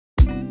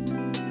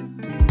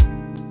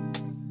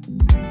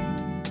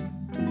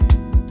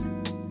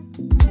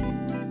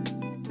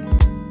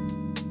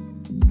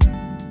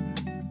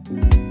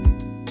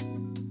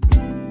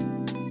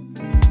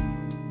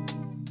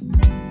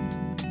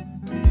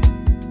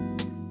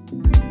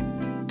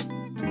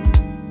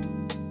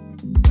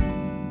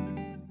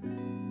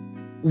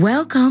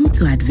Welcome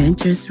to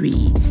Adventures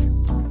Reads.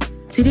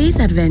 Today's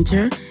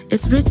adventure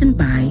is written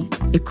by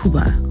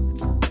Ikuba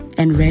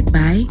and read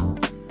by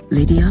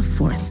Lydia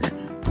Forson.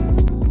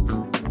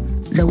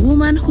 The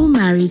Woman Who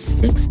Married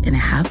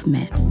 6.5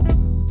 Men.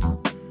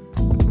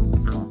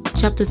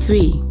 Chapter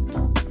 3,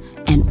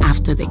 And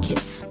After the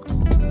Kiss.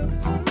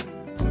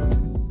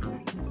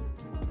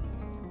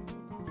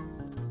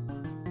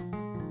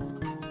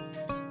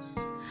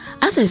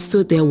 As I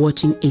stood there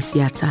watching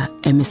Asiata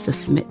and Mr.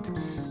 Smith,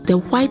 the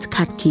white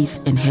cat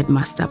case and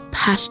headmaster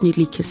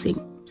passionately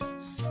kissing,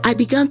 I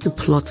began to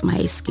plot my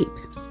escape.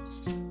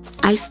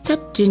 I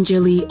stepped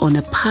gingerly on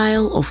a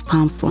pile of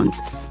palm fronds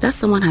that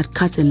someone had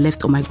cut and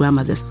left on my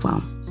grandmother's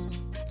farm.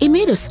 It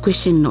made a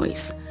squishing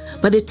noise,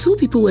 but the two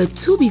people were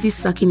too busy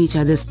sucking each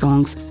other's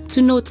tongues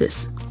to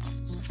notice.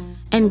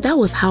 And that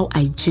was how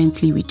I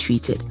gently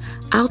retreated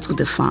out of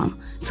the farm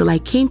till I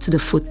came to the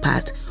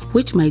footpath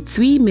which my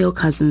 3 male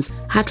cousins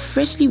had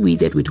freshly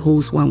weeded with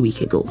hoes 1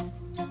 week ago.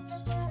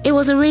 It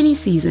was a rainy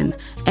season,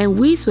 and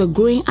weeds were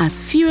growing as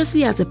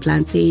furiously as the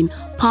plantain,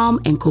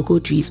 palm, and cocoa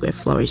trees were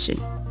flourishing.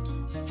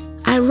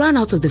 I ran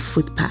out of the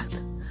footpath,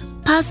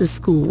 past the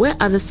school where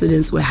other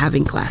students were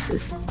having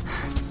classes.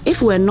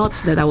 If it were not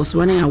that I was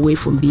running away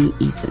from being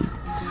eaten,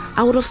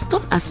 I would have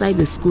stopped outside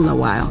the school a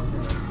while.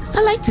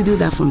 I like to do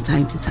that from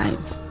time to time.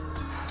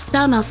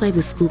 Stand outside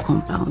the school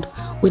compound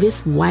with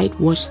its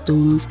whitewashed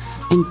stones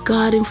and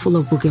garden full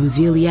of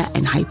bougainvillea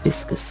and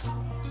hibiscus.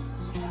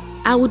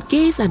 I would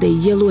gaze at the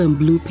yellow and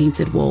blue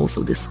painted walls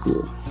of the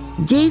school,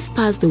 gaze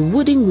past the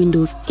wooden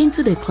windows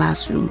into the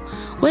classroom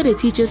where the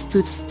teachers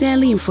stood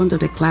sternly in front of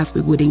the class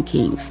with wooden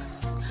canes,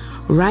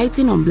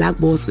 writing on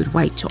blackboards with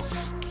white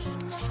chalks.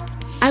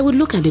 I would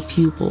look at the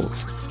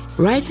pupils,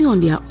 writing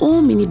on their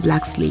own mini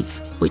black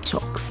slates with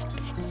chalks.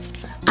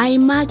 I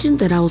imagined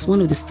that I was one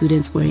of the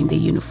students wearing the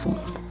uniform,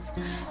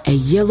 a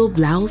yellow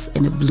blouse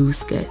and a blue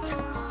skirt.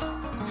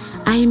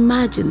 I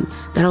imagined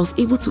that I was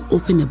able to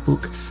open a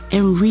book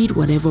and read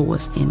whatever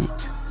was in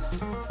it.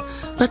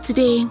 But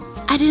today,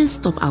 I didn't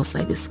stop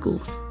outside the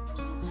school.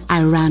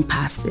 I ran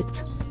past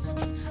it.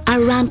 I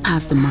ran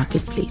past the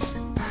marketplace.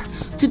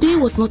 Today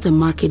was not a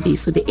market day,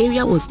 so the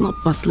area was not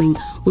bustling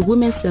with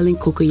women selling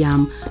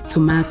cocoyam,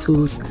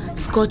 tomatoes,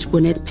 scotch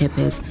bonnet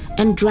peppers,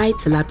 and dried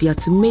tilapia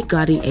to make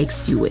garden egg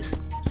stew with.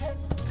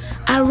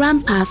 I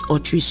ran past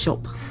Autry's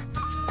shop,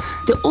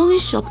 the only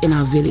shop in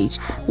our village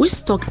which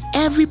stocked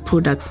every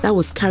product that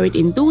was carried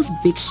in those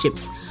big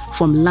ships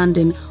from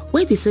London,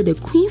 where they said the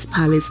Queen's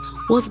Palace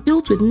was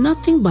built with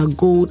nothing but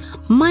gold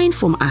mined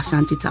from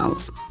Ashanti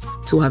towns,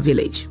 to our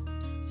village.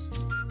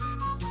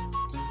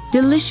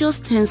 Delicious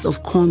tins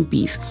of corned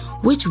beef,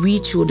 which we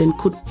children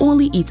could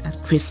only eat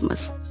at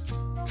Christmas.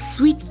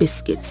 Sweet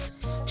biscuits,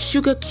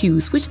 sugar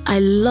cubes, which I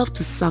loved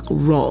to suck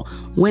raw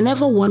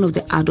whenever one of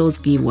the adults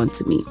gave one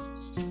to me.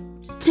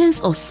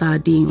 Tins of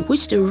sardine,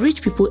 which the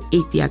rich people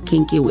ate their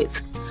kenkey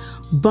with.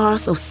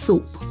 Bars of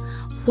soap,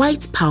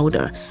 white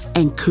powder,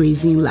 and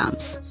kerosene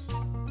lamps.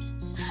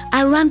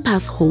 I ran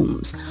past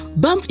homes,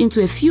 bumped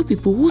into a few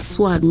people who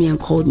swore at me and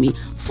called me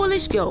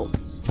foolish girl.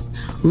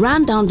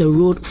 Ran down the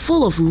road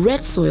full of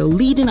red soil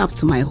leading up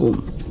to my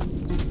home.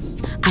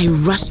 I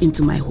rushed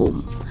into my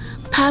home,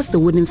 past the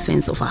wooden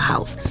fence of our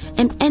house,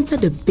 and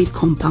entered the big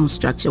compound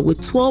structure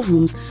with 12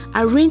 rooms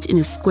arranged in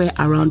a square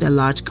around a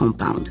large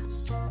compound.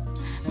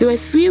 There were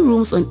 3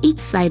 rooms on each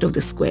side of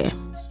the square.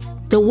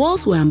 The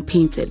walls were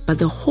unpainted, but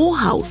the whole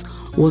house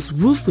was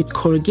roofed with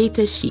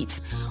corrugated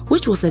sheets,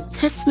 which was a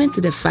testament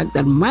to the fact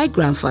that my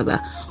grandfather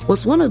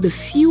was one of the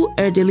few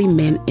elderly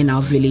men in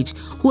our village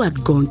who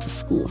had gone to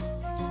school.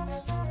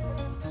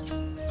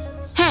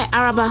 Hey,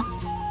 Araba,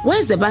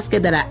 where's the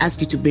basket that I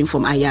asked you to bring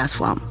from Aya's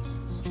farm?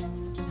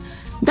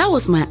 That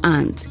was my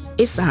aunt,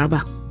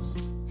 Isaraba.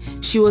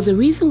 She was the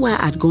reason why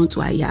I'd gone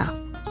to Aya,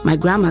 my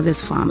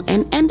grandmother's farm,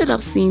 and ended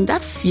up seeing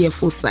that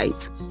fearful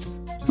sight.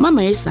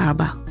 Mama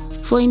Isaraba,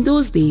 for in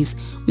those days,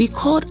 we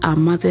called our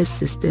mother's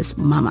sisters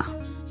Mama.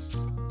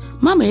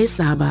 Mama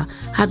Isaraba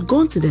had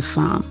gone to the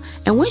farm,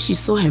 and when she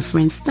saw her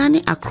friend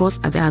standing across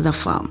at the other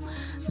farm,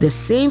 the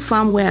same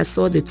farm where I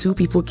saw the 2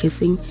 people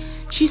kissing,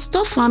 she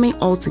stopped farming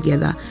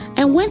altogether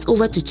and went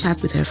over to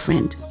chat with her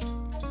friend.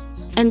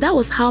 And that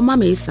was how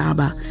Mama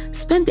Isaraba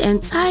spent the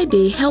entire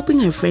day helping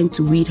her friend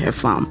to weed her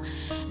farm,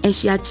 and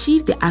she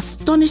achieved the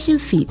astonishing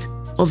feat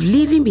of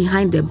leaving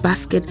behind the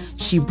basket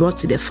she brought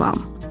to the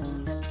farm.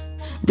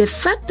 The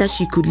fact that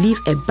she could leave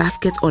a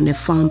basket on a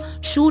farm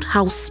showed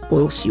how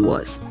spoiled she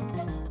was.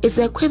 It's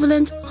the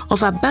equivalent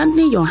of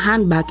abandoning your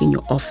handbag in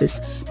your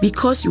office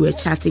because you were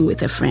chatting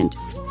with a friend.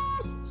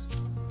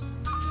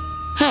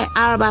 Hey,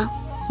 Araba,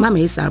 Mama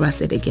Isaraba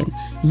said again,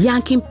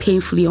 yanking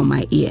painfully on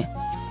my ear.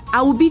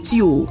 I will beat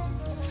you.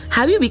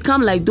 Have you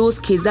become like those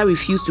kids that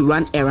refuse to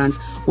run errands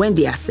when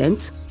they are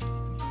sent?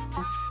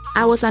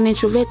 I was an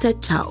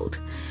introverted child,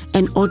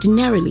 and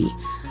ordinarily,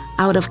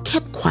 I would have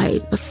kept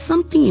quiet, but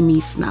something in me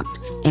snapped,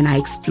 and I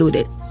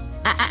exploded.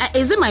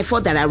 Is it my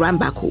fault that I ran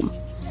back home?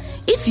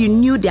 If you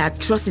knew the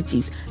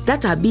atrocities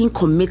that are being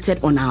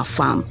committed on our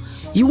farm,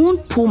 you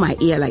won't pull my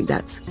ear like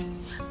that.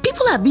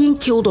 People are being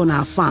killed on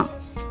our farm.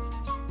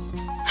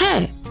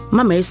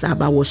 Mama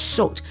Esaba was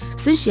shocked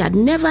since she had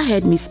never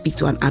heard me speak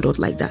to an adult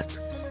like that.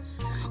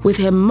 With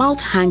her mouth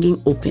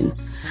hanging open,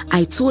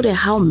 I told her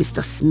how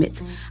Mr. Smith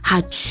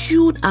had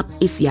chewed up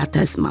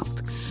Isiata's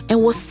mouth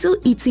and was still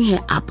eating her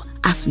up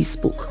as we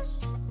spoke.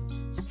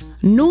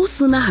 No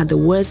sooner had the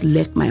words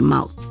left my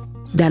mouth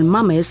than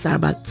Mama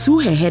Esaba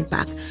threw her head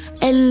back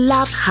and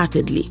laughed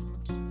heartedly.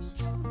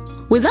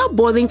 Without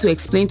bothering to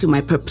explain to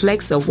my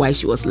perplexed self why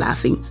she was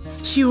laughing,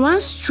 she ran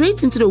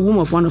straight into the room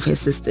of one of her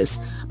sisters,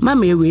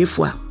 Mama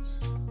Erefua.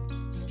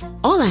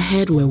 All I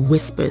heard were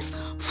whispers,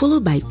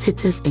 followed by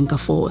titters and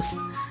guffaws,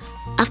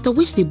 after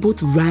which they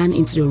both ran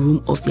into the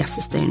room of their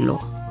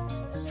sister-in-law.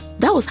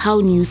 That was how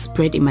news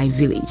spread in my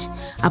village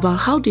about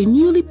how the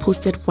newly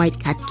posted white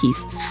cat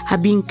case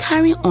had been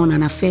carrying on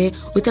an affair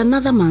with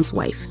another man's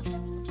wife.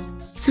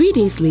 3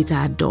 days later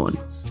at dawn,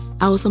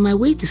 I was on my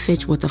way to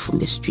fetch water from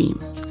the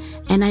stream,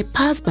 and I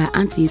passed by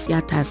Auntie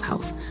Isiata's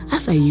house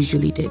as I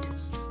usually did.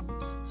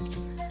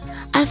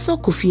 I saw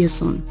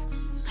Kofieson,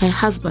 her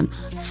husband,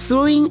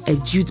 throwing a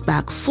jute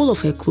bag full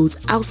of her clothes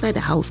outside the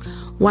house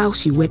while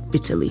she wept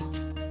bitterly.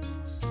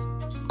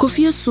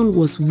 Kofieson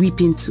was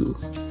weeping too,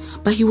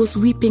 but he was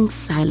weeping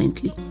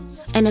silently,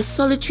 and a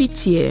solitary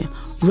tear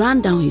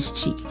ran down his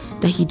cheek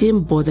that he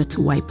didn't bother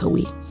to wipe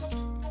away.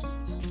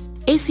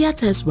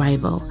 Isiata's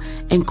rival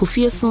and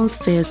Kofieson's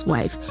first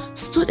wife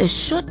stood a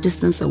short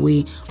distance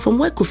away from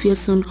where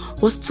Kofieson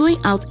was throwing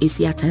out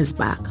Isiata's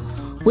bag.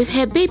 With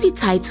her baby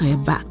tied to her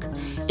back,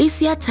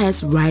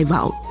 Isiata's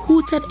rival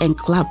hooted and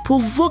clapped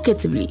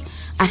provocatively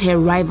at her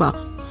rival.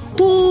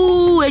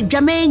 "Ooh, a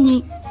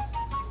Jameni!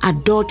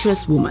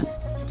 Adulterous woman!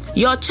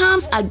 Your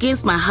charms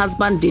against my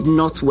husband did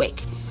not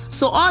work.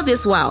 So all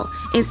this while,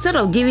 instead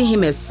of giving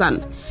him a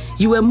son,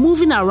 you were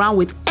moving around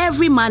with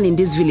every man in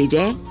this village,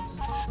 eh?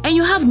 And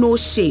you have no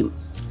shame.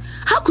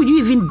 How could you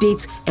even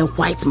date a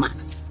white man?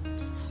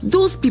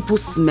 Those people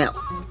smell.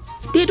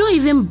 They don't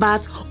even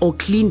bath or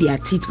clean their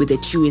teeth with a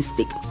chewing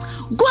stick.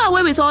 Go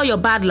away with all your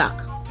bad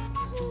luck."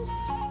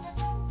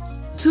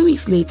 2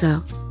 weeks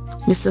later,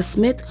 Mr.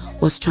 Smith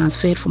was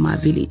transferred from our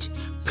village,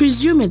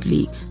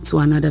 presumably to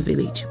another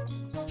village.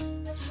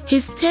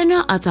 His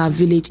tenure at our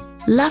village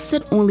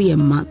lasted only a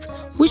month,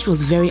 which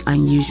was very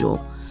unusual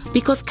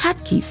because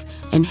catechis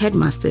and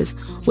headmasters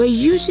were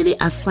usually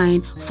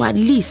assigned for at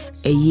least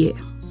a year.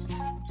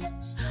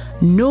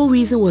 No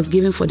reason was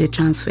given for the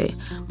transfer,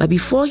 but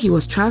before he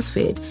was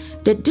transferred,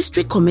 the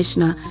district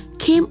commissioner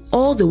came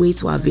all the way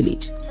to our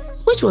village,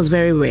 which was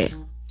very rare,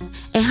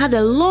 and had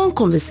a long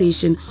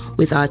conversation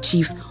with our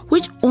chief,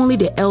 which only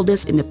the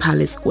elders in the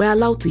palace were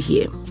allowed to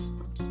hear.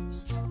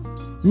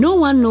 No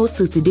one knows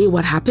till today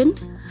what happened,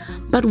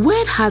 but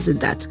word has it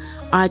that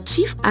our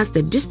chief asked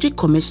the district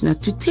commissioner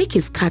to take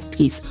his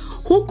catechist,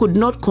 who could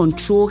not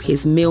control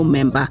his male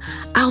member,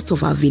 out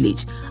of our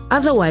village.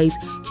 Otherwise,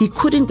 he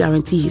couldn't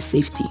guarantee his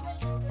safety.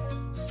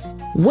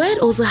 Word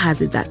also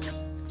has it that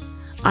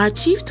our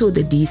chief told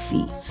the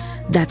DC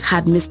that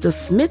had Mr.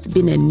 Smith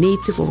been a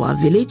native of our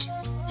village,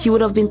 he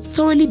would have been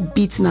thoroughly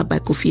beaten up by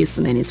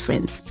Kofieson and his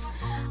friends.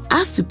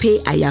 As to pay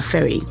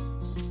Ayaferi,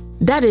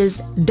 that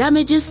is,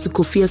 damages to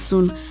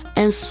Kofieson,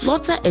 and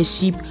slaughter a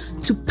sheep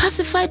to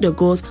pacify the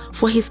gods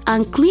for his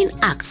unclean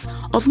acts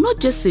of not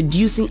just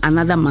seducing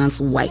another man's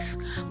wife,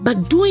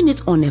 but doing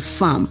it on a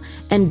farm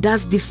and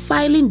thus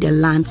defiling the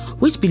land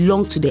which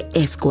belonged to the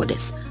earth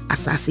goddess,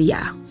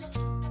 Asasiya.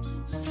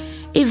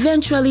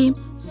 Eventually,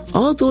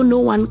 although no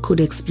one could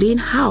explain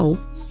how,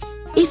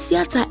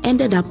 Isiata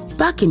ended up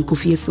back in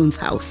Kofieson's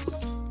house.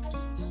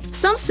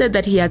 Some said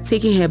that he had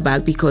taken her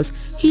back because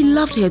he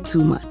loved her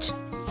too much.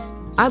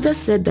 Others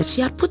said that she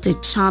had put a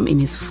charm in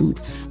his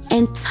food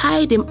and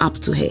tied him up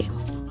to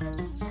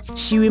her.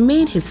 She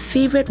remained his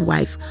favorite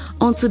wife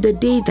until the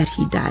day that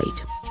he died.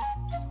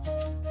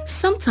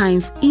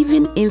 Sometimes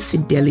even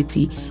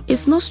infidelity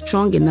is not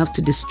strong enough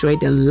to destroy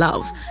the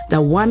love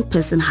that one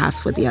person has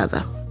for the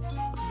other.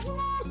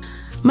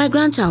 My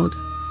grandchild,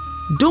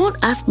 don't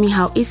ask me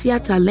how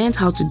Isiata learned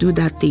how to do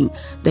that thing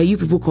that you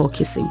people call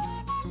kissing.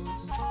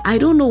 I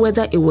don't know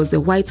whether it was the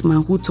white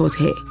man who taught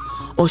her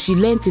or she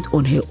learned it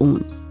on her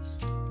own.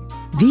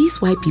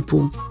 These white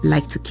people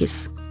like to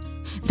kiss.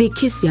 They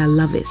kiss their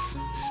lovers,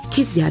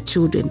 kiss their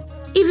children,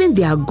 even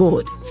their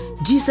God.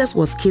 Jesus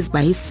was kissed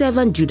by his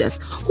servant Judas,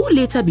 who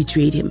later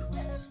betrayed him.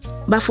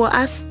 But for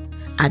us,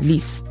 at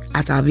least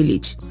at our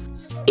village,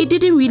 it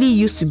didn't really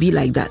used to be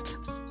like that.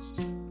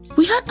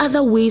 We had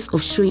other ways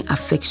of showing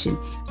affection,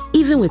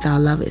 even with our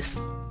lovers.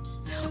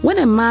 When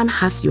a man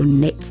has your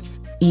neck,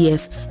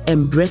 ears,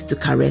 and breast to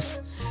caress,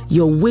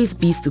 your waist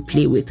beads to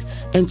play with,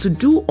 and to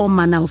do all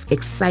manner of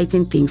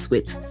exciting things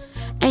with,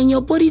 and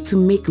your body to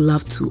make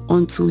love to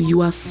until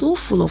you are so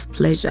full of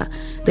pleasure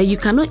that you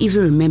cannot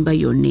even remember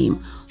your name,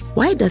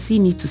 why does he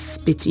need to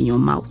spit in your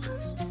mouth?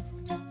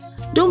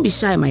 Don't be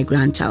shy, my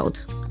grandchild.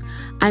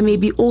 I may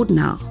be old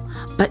now,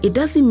 but it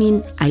doesn't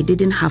mean I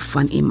didn't have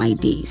fun in my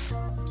days.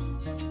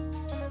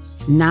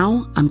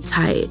 Now I'm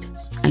tired.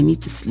 I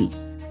need to sleep.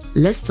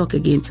 Let's talk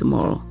again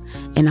tomorrow,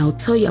 and I'll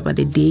tell you about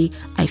the day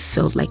I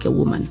felt like a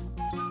woman.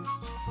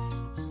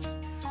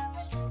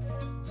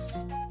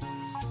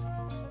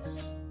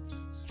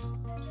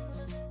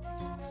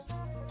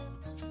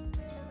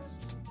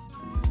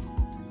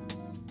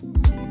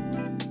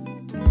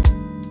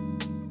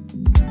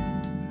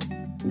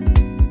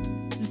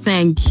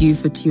 thank you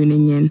for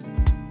tuning in.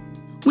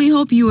 We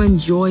hope you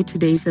enjoyed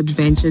today's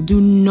adventure.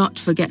 Do not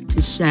forget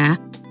to share,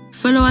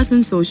 follow us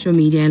on social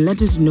media, and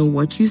let us know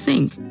what you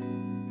think.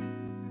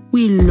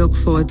 We look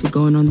forward to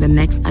going on the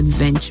next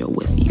adventure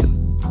with you.